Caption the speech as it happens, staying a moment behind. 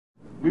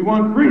We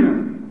want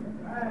freedom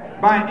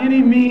by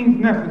any means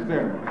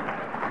necessary.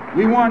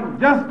 We want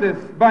justice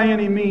by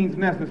any means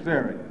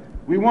necessary.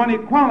 We want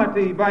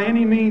equality by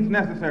any means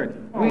necessary.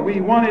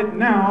 We want it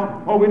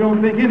now, or we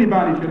don't think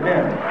anybody should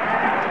have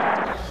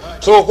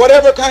it. So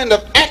whatever kind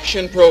of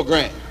action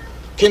program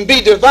can be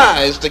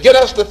devised to get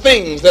us the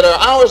things that are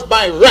ours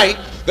by right,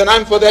 then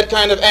I'm for that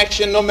kind of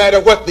action no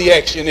matter what the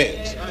action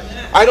is.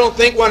 I don't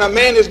think when a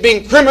man is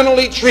being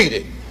criminally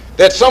treated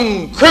that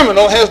some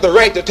criminal has the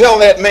right to tell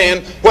that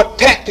man what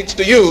tactics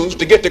to use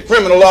to get the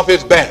criminal off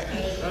his back.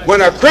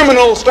 When a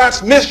criminal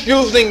starts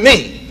misusing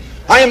me,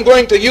 I am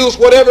going to use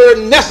whatever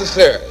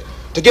necessary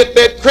to get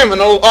that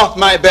criminal off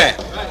my back.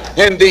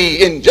 And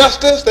the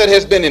injustice that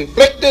has been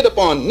inflicted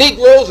upon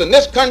Negroes in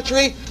this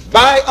country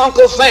by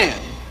Uncle Sam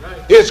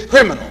is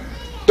criminal.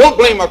 Don't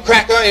blame a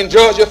cracker in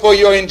Georgia for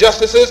your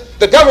injustices.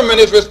 The government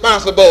is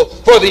responsible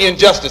for the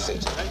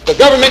injustices. The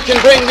government can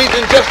bring these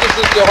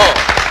injustices to halt.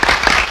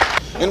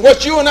 And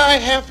what you and I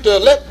have to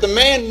let the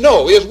man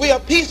know is we are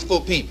peaceful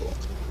people.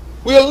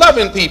 We are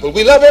loving people.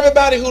 We love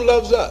everybody who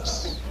loves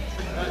us.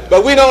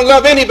 But we don't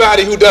love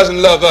anybody who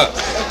doesn't love us.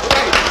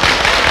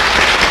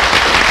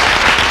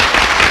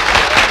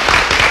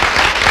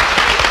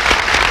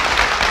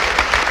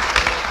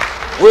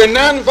 We're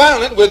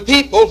nonviolent with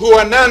people who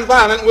are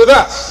nonviolent with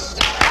us.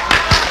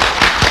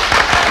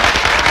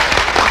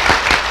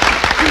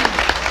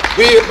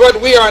 But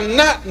we are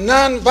not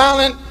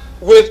nonviolent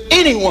with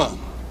anyone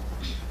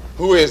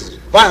who is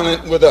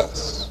violent with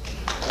us.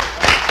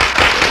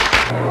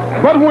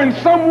 But when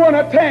someone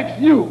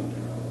attacks you,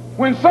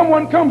 when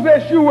someone comes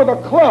at you with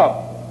a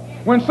club,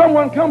 when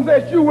someone comes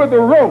at you with a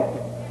rope,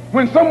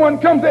 when someone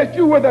comes at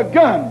you with a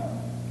gun,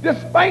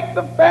 despite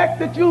the fact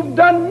that you've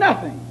done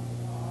nothing,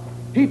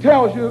 he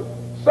tells you,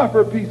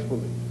 suffer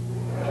peacefully.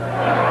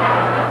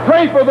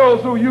 Pray for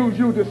those who use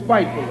you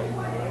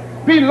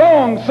despitefully. Be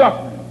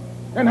long-suffering.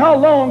 And how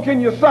long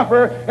can you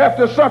suffer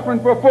after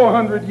suffering for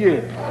 400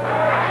 years?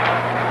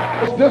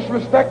 The most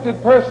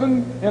disrespected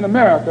person in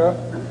America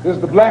is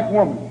the black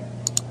woman.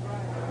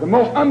 The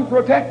most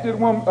unprotected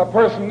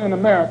person in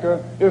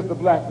America is the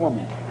black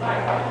woman.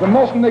 The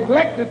most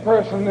neglected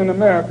person in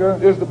America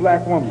is the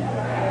black woman.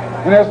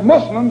 And as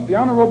Muslims, the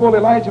Honorable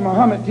Elijah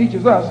Muhammad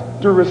teaches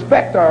us to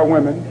respect our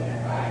women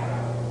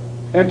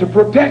and to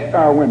protect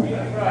our women.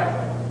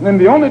 And then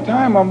the only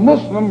time a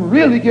Muslim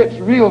really gets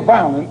real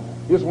violent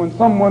is when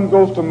someone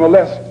goes to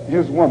molest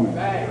his woman.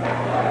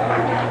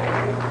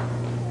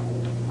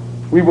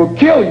 We will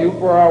kill you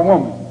for our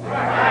woman.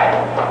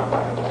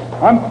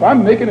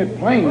 I'm making it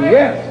plain,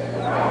 yes.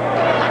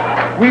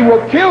 We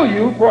will kill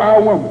you for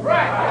our woman.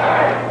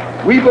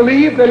 We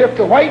believe that if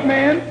the white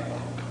man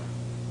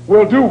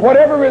will do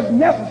whatever is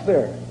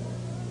necessary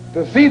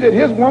to see that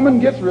his woman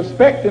gets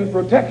respect and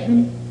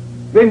protection,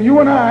 then you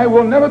and I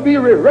will never be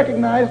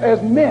recognized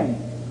as men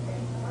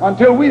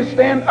until we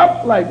stand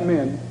up like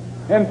men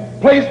and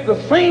place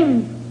the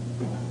same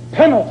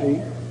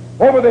penalty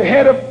over the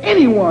head of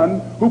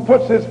anyone who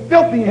puts his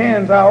filthy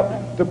hands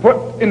out to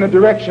put in the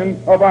direction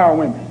of our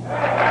women.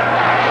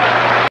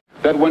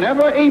 That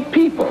whenever a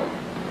people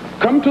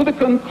come to the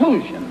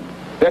conclusion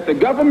that the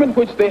government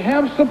which they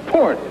have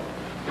supported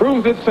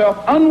proves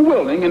itself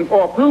unwilling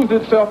or proves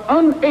itself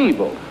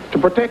unable to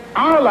protect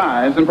our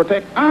lives and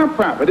protect our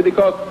property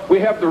because we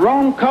have the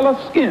wrong color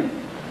skin,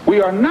 we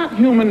are not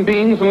human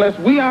beings unless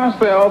we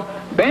ourselves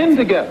band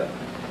together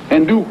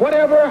and do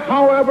whatever,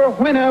 however,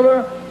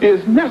 whenever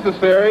is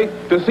necessary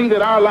to see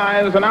that our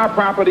lives and our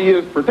property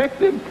is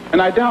protected.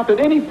 And I doubt that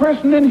any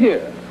person in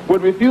here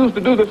would refuse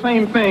to do the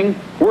same thing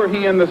were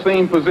he in the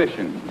same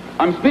position.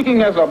 I'm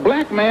speaking as a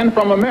black man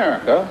from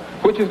America,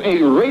 which is a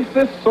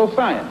racist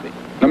society.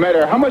 No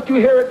matter how much you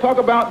hear it talk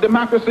about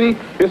democracy,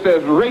 it's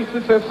as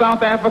racist as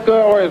South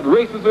Africa or as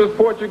racist as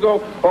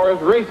Portugal or as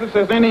racist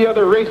as any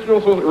other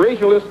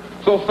racialist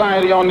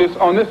society on this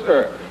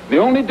earth. The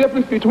only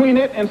difference between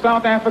it and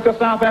South Africa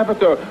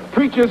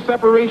preaches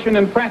separation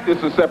and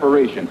practices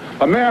separation.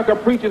 America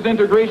preaches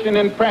integration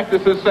and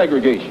practices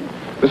segregation.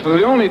 This is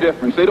the only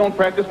difference. They don't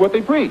practice what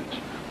they preach.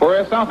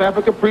 Whereas South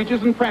Africa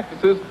preaches and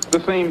practices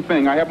the same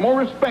thing. I have more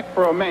respect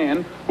for a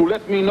man who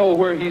lets me know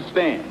where he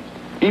stands,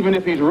 even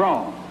if he's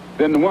wrong,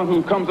 than the one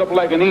who comes up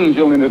like an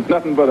angel and is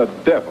nothing but a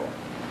devil.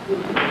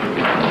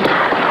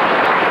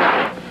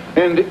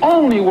 And the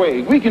only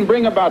way we can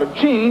bring about a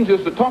change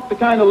is to talk the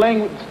kind of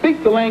language,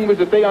 speak the language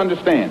that they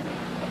understand.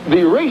 The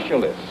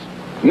racialist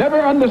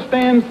never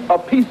understands a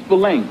peaceful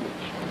language.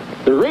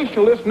 The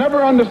racialist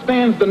never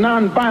understands the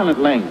nonviolent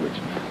language.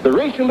 The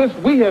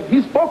racialist,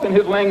 he's spoken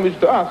his language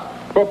to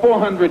us for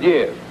 400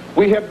 years.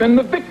 We have been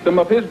the victim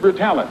of his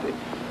brutality.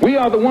 We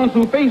are the ones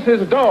who face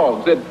his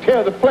dogs that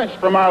tear the flesh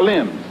from our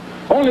limbs,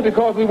 only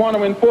because we want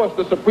to enforce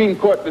the Supreme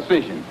Court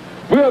decision.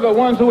 We are the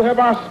ones who have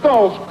our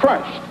skulls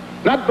crushed,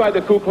 not by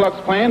the Ku Klux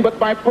Klan, but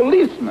by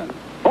policemen,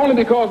 only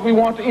because we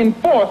want to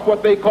enforce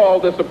what they call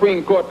the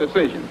Supreme Court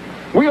decision.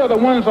 We are the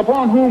ones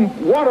upon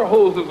whom water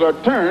hoses are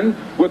turned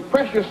with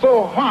pressure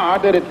so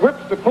hard that it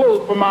rips the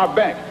clothes from our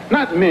back.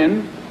 Not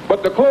men,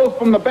 but the clothes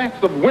from the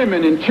backs of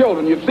women and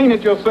children. You've seen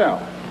it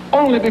yourself.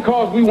 only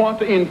because we want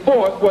to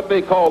enforce what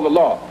they call the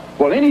law.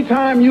 Well,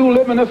 anytime you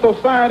live in a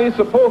society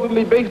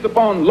supposedly based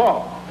upon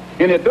law,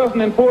 and it doesn't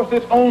enforce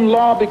its own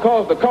law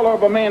because the color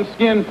of a man's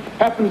skin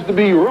happens to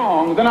be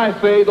wrong, then I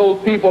say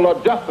those people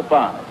are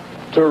justified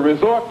to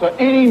resort to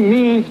any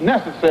means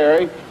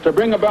necessary to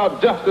bring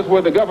about justice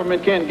where the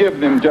government can't give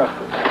them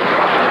justice.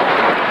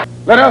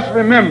 Let us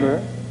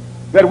remember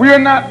that we are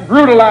not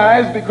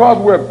brutalized because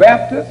we're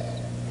Baptists.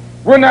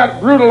 We're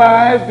not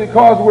brutalized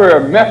because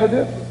we're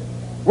Methodists.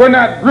 We're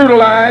not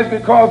brutalized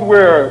because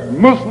we're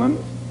Muslims.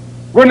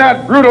 We're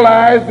not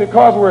brutalized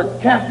because we're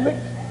Catholics.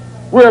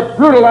 We're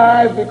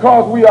brutalized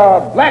because we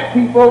are black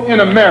people in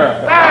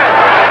America.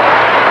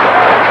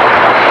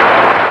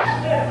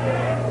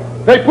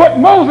 They put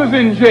Moses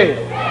in jail.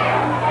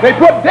 They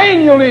put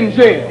Daniel in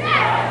jail.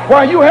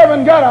 Why, you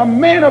haven't got a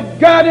man of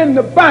God in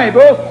the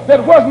Bible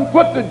that wasn't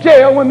put to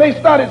jail when they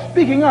started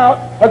speaking out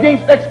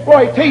against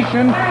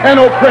exploitation and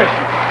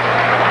oppression.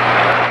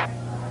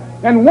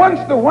 And once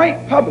the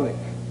white public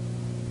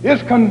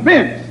is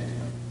convinced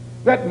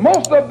that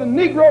most of the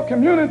Negro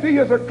community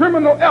is a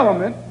criminal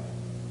element,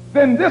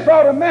 then this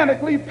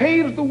automatically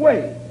paves the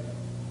way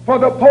for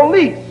the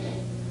police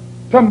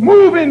to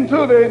move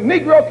into the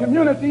Negro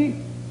community,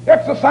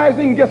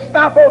 exercising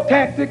Gestapo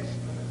tactics,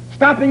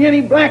 stopping any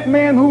black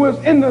man who is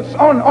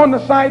on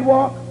the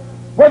sidewalk,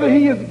 whether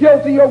he is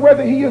guilty or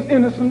whether he is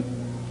innocent,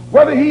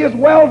 whether he is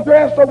well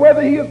dressed or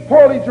whether he is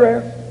poorly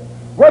dressed,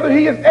 whether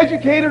he is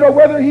educated or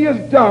whether he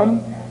is dumb,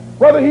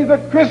 whether he's a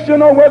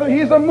Christian or whether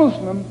he's a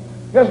Muslim.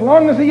 As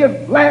long as he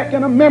is black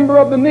and a member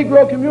of the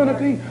Negro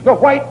community, the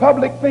white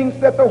public thinks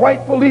that the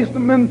white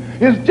policeman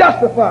is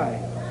justified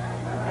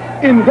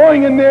in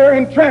going in there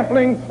and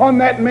trampling on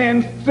that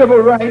man's civil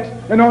rights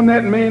and on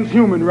that man's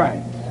human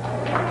rights.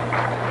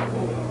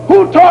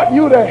 Who taught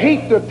you to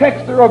hate the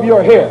texture of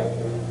your hair?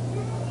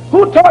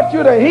 Who taught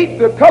you to hate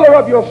the color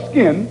of your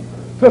skin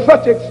to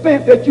such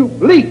extent that you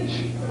bleach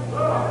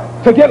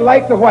to get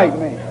like the white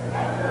man?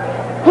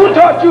 Who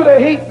taught you to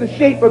hate the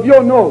shape of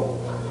your nose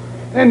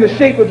and the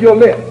shape of your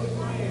lips?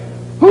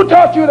 Who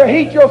taught you to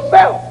hate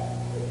yourself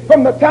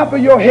from the top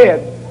of your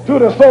head to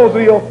the soles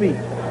of your feet?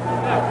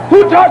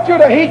 Who taught you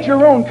to hate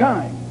your own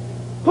kind?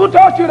 Who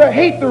taught you to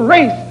hate the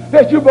race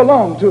that you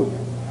belong to?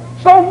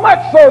 So much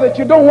so that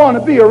you don't want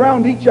to be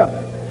around each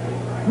other.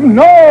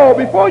 No,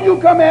 before you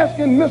come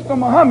asking Mr.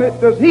 Muhammad,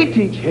 does he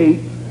teach hate,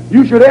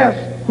 you should ask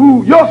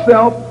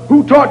yourself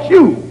who taught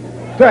you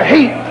to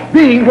hate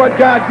being what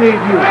God gave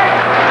you.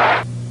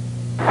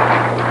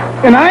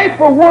 And I,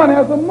 for one,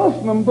 as a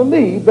Muslim,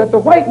 believe that the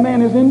white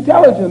man is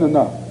intelligent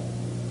enough.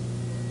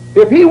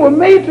 If he were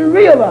made to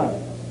realize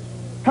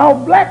how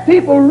black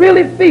people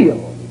really feel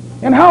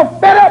and how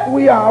fed up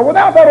we are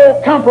without that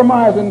old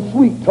compromise and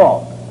sweet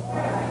talk.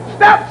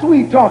 Stop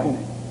sweet talking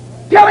him.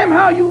 Tell him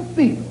how you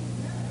feel.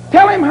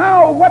 Tell him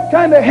what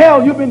kind of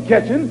hell you've been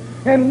catching,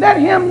 and let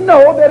him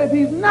know that if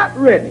he's not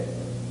ready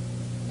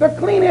to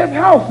clean his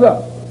house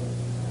up,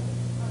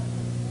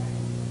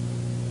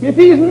 if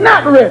he's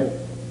not ready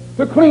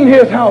to clean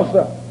his house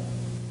up,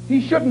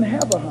 he shouldn't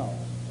have a house.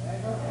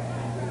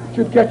 It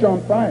should catch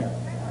on fire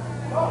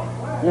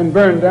and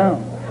burn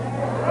down.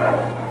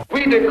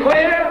 We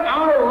declare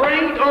our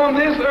right on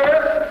this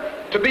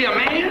earth to be a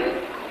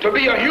man, to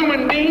be a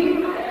human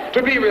being,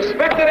 to be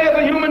respected as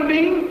a human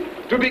being,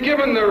 to be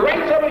given the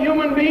rights of a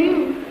human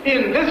being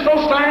in this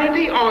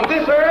society, on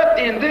this earth,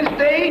 in this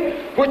day,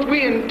 which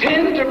we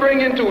intend to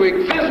bring into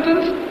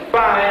existence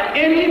by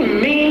any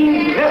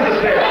means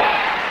necessary.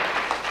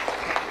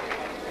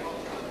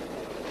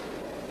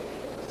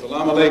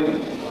 Assalamu alaikum.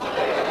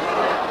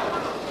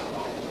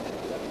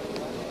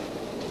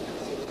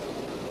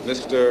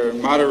 Mr.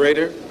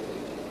 Moderator,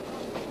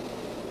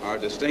 our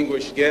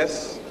distinguished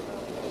guests,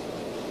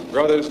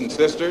 brothers and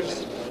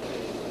sisters,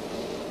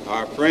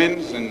 our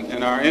friends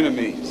and our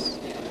enemies.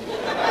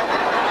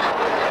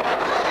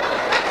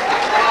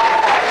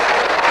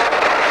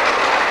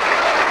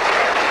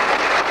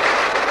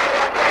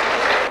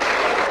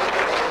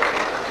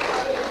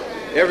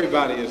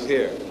 Everybody is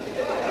here.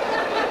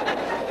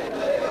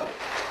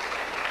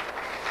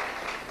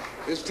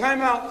 It's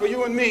time out for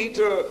you and me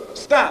to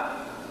stop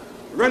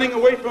running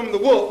away from the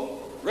wolf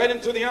right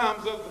into the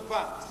arms of the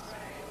fox,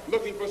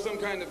 looking for some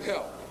kind of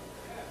help.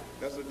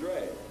 That's a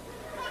drag.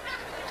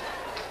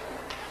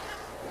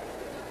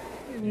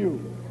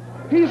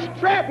 He's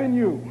trapping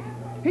you.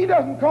 He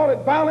doesn't call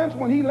it violence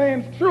when he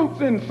lands troops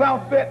in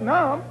South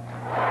Vietnam.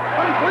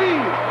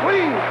 Please.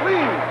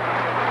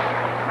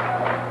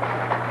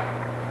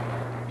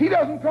 He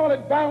doesn't call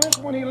it violence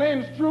when he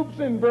lands troops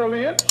in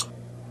Berlin.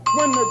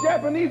 When the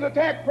Japanese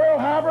attacked Pearl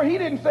Harbor, he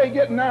didn't say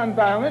get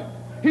nonviolent.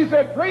 He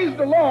said, praise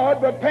the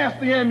Lord, but pass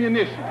the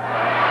ammunition.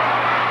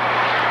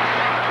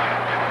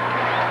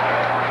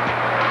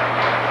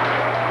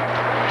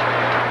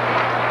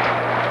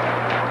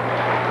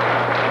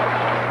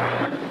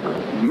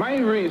 My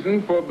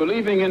reason for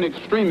believing in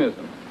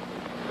extremism,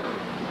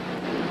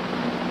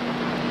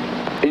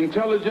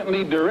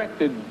 intelligently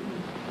directed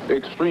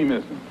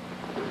extremism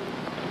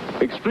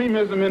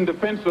in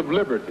defense of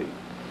liberty,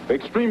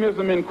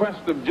 extremism in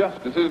quest of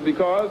justice is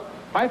because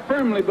I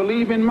firmly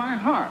believe in my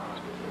heart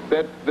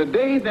that the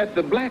day that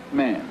the black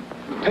man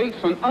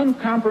takes an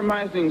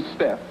uncompromising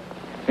step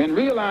and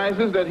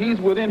realizes that he's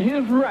within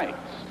his rights,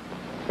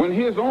 when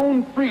his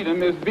own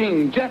freedom is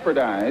being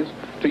jeopardized,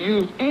 to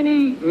use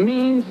any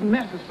means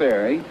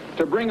necessary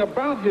to bring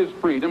about his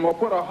freedom or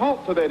put a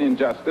halt to that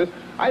injustice,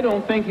 I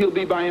don't think he'll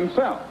be by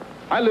himself.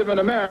 I live in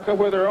America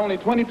where there are only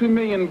 22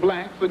 million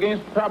blacks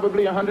against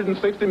probably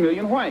 160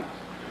 million whites.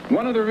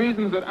 One of the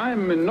reasons that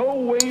I'm in no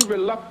way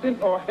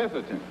reluctant or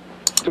hesitant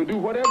to do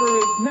whatever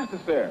is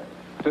necessary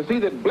to see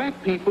that black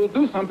people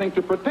do something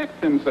to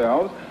protect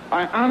themselves,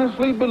 I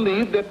honestly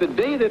believe that the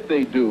day that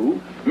they do,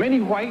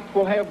 many whites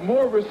will have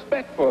more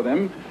respect for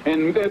them,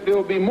 and that there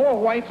will be more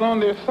whites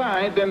on their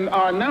side than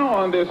are now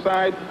on their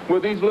side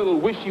with these little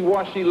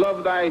wishy-washy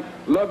love thy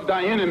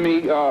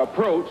enemy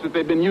approach that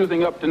they've been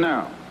using up to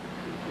now.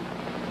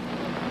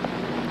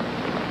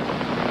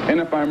 And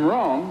if I'm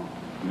wrong,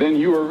 then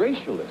you are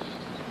racialists.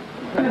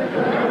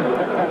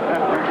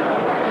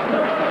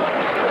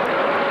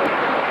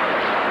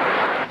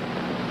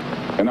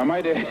 And I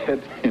might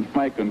add in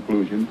my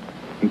conclusion,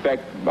 in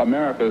fact,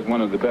 America is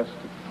one of the best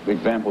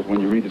examples when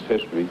you read its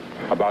history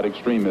about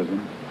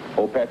extremism.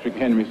 Old Patrick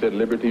Henry said,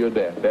 liberty or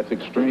death. That's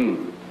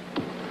extreme.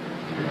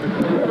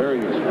 Very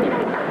extreme.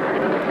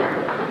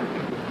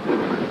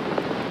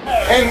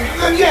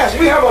 And yes,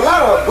 we have a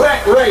lot of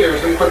black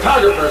writers and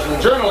photographers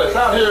and journalists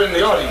out here in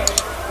the audience.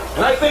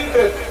 And I think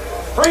that,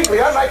 frankly,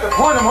 I'd like to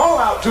point them all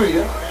out to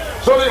you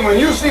so that when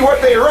you see what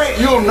they write,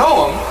 you'll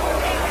know them.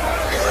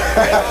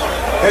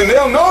 And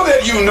they'll know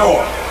that you know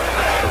them.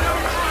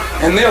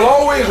 And they'll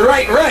always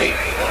write right.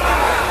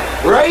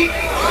 Right?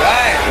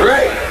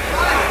 Right.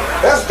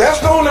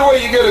 That's the only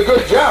way you get a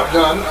good job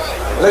done.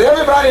 Let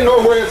everybody know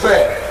where it's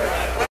at.